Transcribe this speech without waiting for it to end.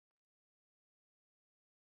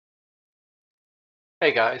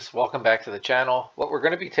Hey guys, welcome back to the channel. What we're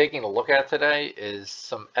going to be taking a look at today is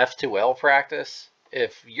some F2L practice.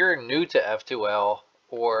 If you're new to F2L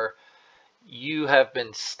or you have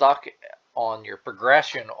been stuck on your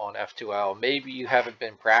progression on F2L, maybe you haven't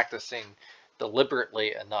been practicing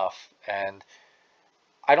deliberately enough, and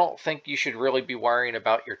I don't think you should really be worrying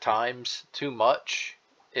about your times too much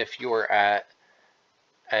if you're at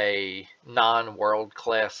a non-world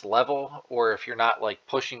class level, or if you're not like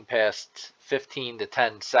pushing past 15 to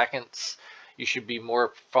 10 seconds. You should be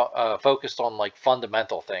more focused on like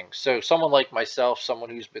fundamental things. So someone like myself, someone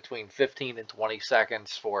who's between 15 and 20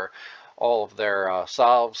 seconds for all of their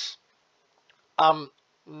solves, I'm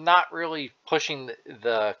not really pushing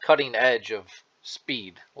the cutting edge of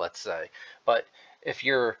speed, let's say. But if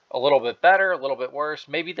you're a little bit better, a little bit worse,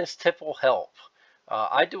 maybe this tip will help.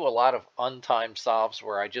 I do a lot of untimed solves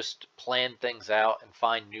where I just plan things out and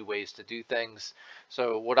find new ways to do things.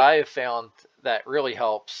 So what I have found that really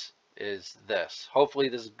helps is this. Hopefully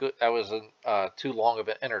this is good. That wasn't too long of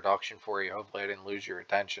an introduction for you. Hopefully I didn't lose your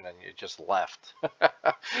attention and you just left.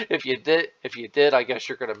 If you did, I guess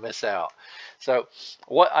you're going to miss out. So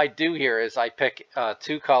what I do here is I pick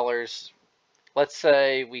two colors. Let's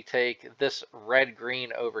say we take this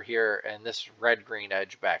red-green over here and this red-green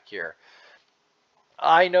edge back here.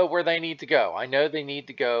 I know where they need to go. I know they need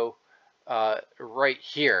to go right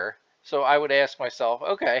here. So I would ask myself,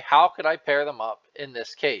 okay, how could I pair them up in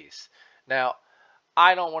this case? Now,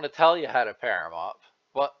 I don't want to tell you how to pair them up,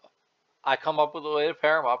 but I come up with a way to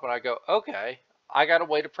pair them up and I go, okay, I got a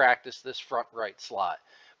way to practice this front right slot.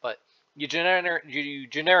 But you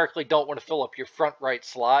generically don't want to fill up your front right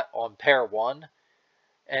slot on pair one.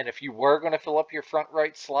 And if you were going to fill up your front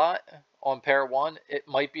right slot on pair one, it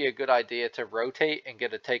might be a good idea to rotate and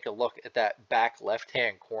take a look at that back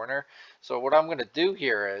left-hand corner. So what I'm going to do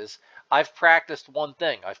here is I've practiced one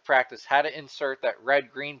thing. I've practiced how to insert that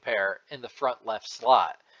red-green pair in the front left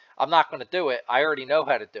slot. I'm not going to do it. I already know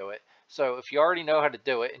how to do it. So if you already know how to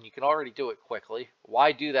do it and you can already do it quickly,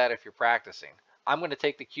 why do that if you're practicing? I'm going to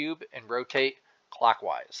take the cube and rotate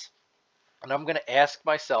clockwise. And I'm going to ask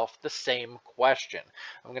myself the same question.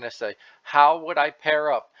 I'm going to say, how would I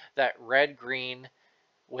pair up that red-green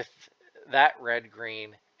with that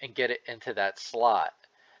red-green and get it into that slot?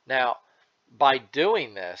 Now, by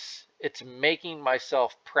doing this, it's making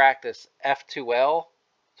myself practice F2L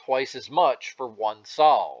twice as much for one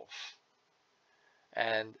solve.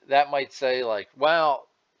 And that might say like, well,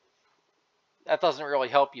 that doesn't really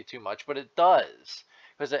help you too much, but it does,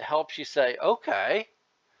 because it helps you say, okay,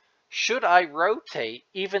 should I rotate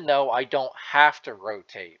even though I don't have to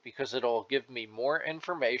rotate? Because it'll give me more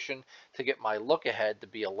information to get my look ahead to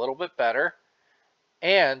be a little bit better.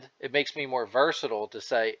 And it makes me more versatile to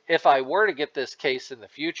say, if I were to get this case in the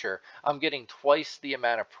future, I'm getting twice the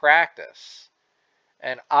amount of practice.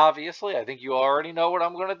 And obviously, I think you already know what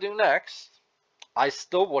I'm going to do next. I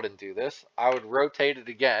still wouldn't do this. I would rotate it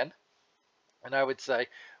again. And I would say,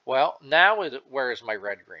 well, now where is my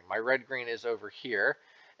red-green? My red-green is over here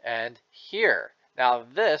and here. Now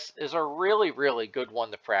this is a really, really good one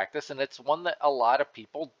to practice, and it's one that a lot of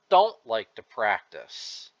people don't like to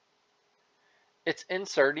practice. It's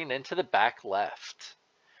inserting into the back left.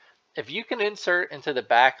 If you can insert into the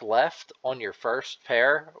back left on your first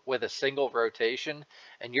pair with a single rotation,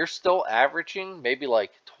 and you're still averaging maybe like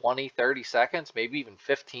 20, 30 seconds, maybe even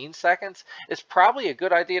 15 seconds, it's probably a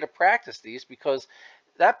good idea to practice these, because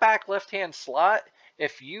that back left-hand slot,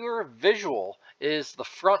 if your visual is the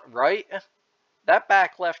front right, that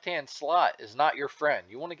back left-hand slot is not your friend.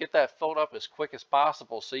 You want to get that filled up as quick as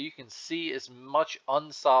possible so you can see as much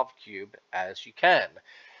unsolved cube as you can.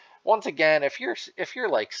 Once again, if you're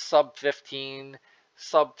like sub 15,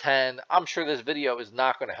 sub 10, I'm sure this video is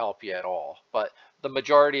not going to help you at all. But the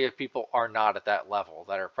majority of people are not at that level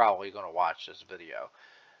that are probably going to watch this video.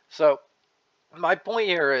 So my point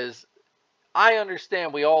here is, I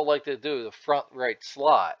understand we all like to do the front right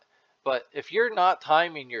slot, but if you're not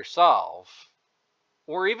timing your solve,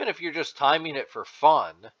 or even if you're just timing it for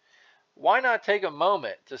fun, why not take a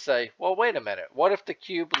moment to say, well, wait a minute, what if the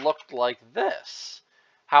cube looked like this?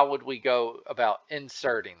 How would we go about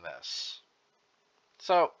inserting this?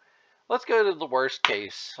 So let's go to the worst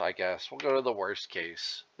case, I guess. We'll go to the worst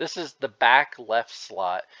case. This is the back left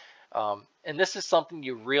slot. And this is something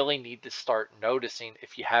you really need to start noticing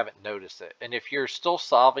if you haven't noticed it. And if you're still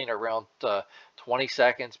solving around 20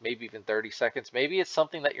 seconds, maybe even 30 seconds, maybe it's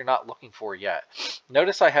something that you're not looking for yet.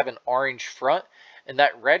 Notice I have an orange front, and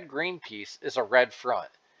that red-green piece is a red front.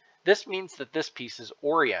 This means that this piece is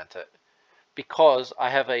oriented because I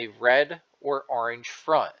have a red or orange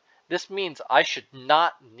front. This means I should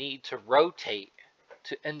not need to rotate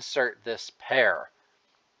to insert this pair.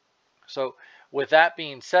 So with that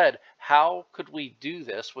being said, how could we do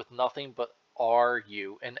this with nothing but R,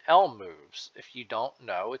 U, and L moves? If you don't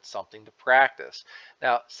know, it's something to practice.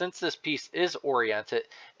 Now, since this piece is oriented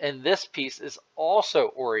and this piece is also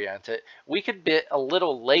oriented, we could be a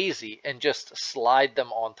little lazy and just slide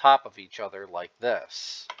them on top of each other like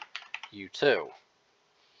this. U2.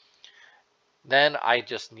 Then I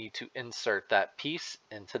just need to insert that piece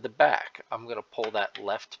into the back. I'm going to pull that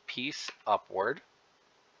left piece upward.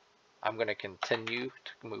 I'm going to continue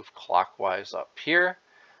to move clockwise up here.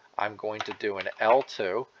 I'm going to do an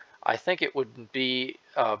L2. I think it would be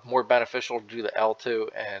more beneficial to do the L2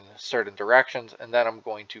 in certain directions, and then I'm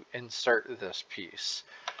going to insert this piece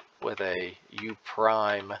with a U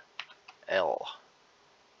prime L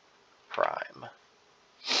prime.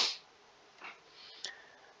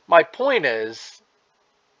 My point is,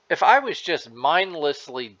 if I was just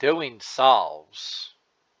mindlessly doing solves,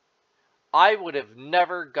 I would have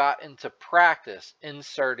never got into practice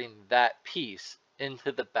inserting that piece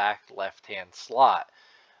into the back left-hand slot.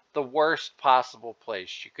 The worst possible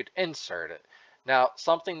place you could insert it. Now,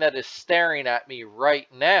 something that is staring at me right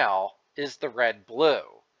now is the red-blue.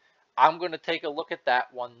 I'm going to take a look at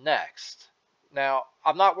that one next. Now,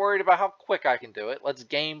 I'm not worried about how quick I can do it. Let's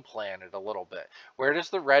game plan it a little bit. Where does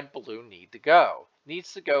the red-blue need to go? It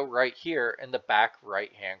needs to go right here in the back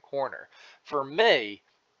right-hand corner. For me,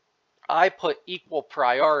 I put equal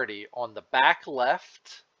priority on the back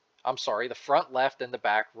left, the front left and the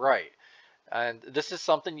back right. And this is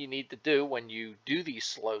something you need to do when you do these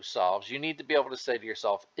slow solves. You need to be able to say to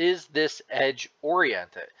yourself, is this edge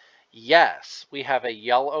oriented? Yes, we have a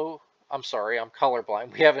yellow, I'm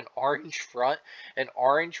colorblind. We have an orange front, and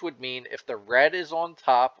orange would mean if the red is on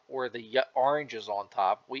top or the orange is on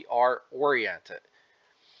top, we are oriented.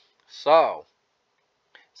 So,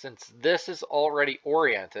 since this is already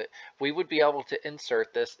oriented, we would be able to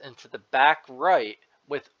insert this into the back right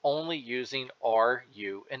with only using R,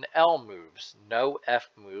 U, and L moves. No F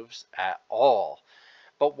moves at all.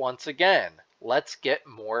 But once again, let's get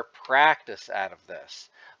more practice out of this.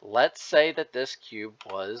 Let's say that this cube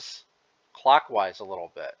was clockwise a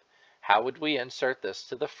little bit. How would we insert this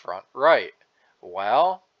to the front right?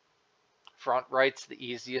 Well, front right's the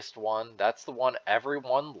easiest one. That's the one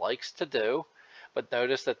everyone likes to do. But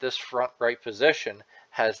notice that this front right position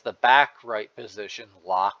has the back right position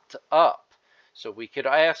locked up. So we could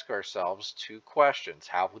ask ourselves two questions.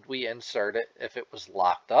 How would we insert it if it was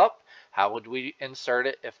locked up? How would we insert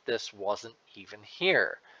it if this wasn't even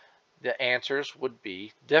here? The answers would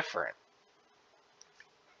be different.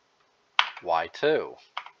 Why two?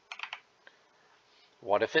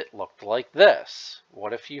 What if it looked like this?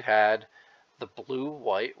 What if you had the blue,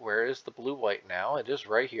 white? Where is the blue, white now? It is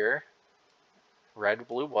right here. Red,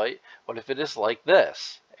 blue, white. What if it is like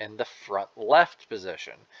this in the front left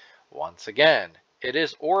position? Once again, it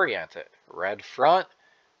is oriented. Red front,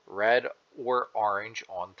 red or orange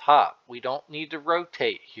on top. We don't need to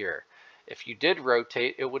rotate here. If you did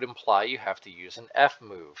rotate, it would imply you have to use an F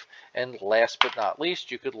move. And last but not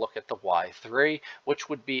least, you could look at the Y3, which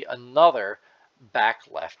would be another back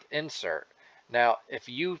left insert. Now, if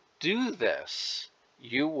you do this,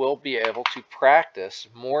 you will be able to practice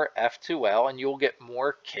more F2L and you'll get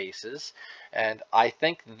more cases. And I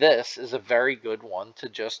think this is a very good one to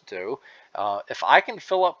just do. If I can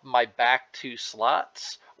fill up my back two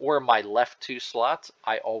slots or my left two slots,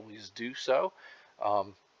 I always do so.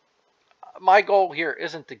 My goal here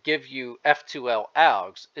isn't to give you F2L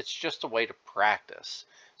algs, it's just a way to practice.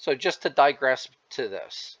 So just to digress to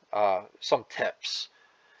this, some tips.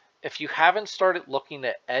 If you haven't started looking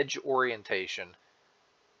at edge orientation,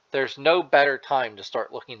 there's no better time to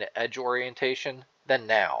start looking at edge orientation than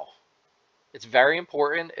now. It's very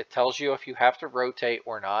important. It tells you if you have to rotate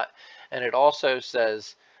or not. And it also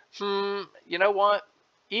says, you know what?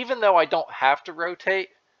 Even though I don't have to rotate,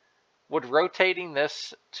 would rotating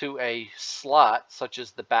this to a slot such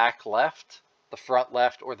as the back left, the front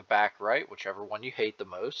left, or the back right, whichever one you hate the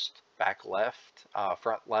most, back left,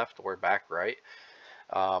 front left, or back right,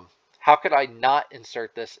 how could I not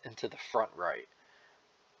insert this into the front right?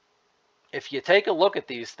 If you take a look at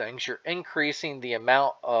these things, you're increasing the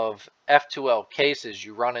amount of F2L cases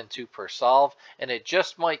you run into per solve, and it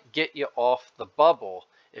just might get you off the bubble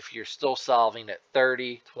if you're still solving at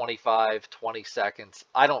 30, 25, 20 seconds.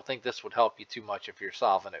 I don't think this would help you too much if you're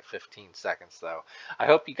solving at 15 seconds, though. I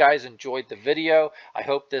hope you guys enjoyed the video. I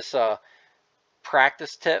hope this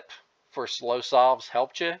practice tip for slow solves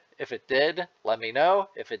helped you. If it did, let me know.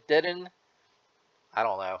 If it didn't, I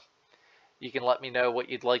don't know. You can let me know what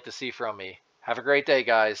you'd like to see from me. Have a great day,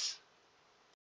 guys.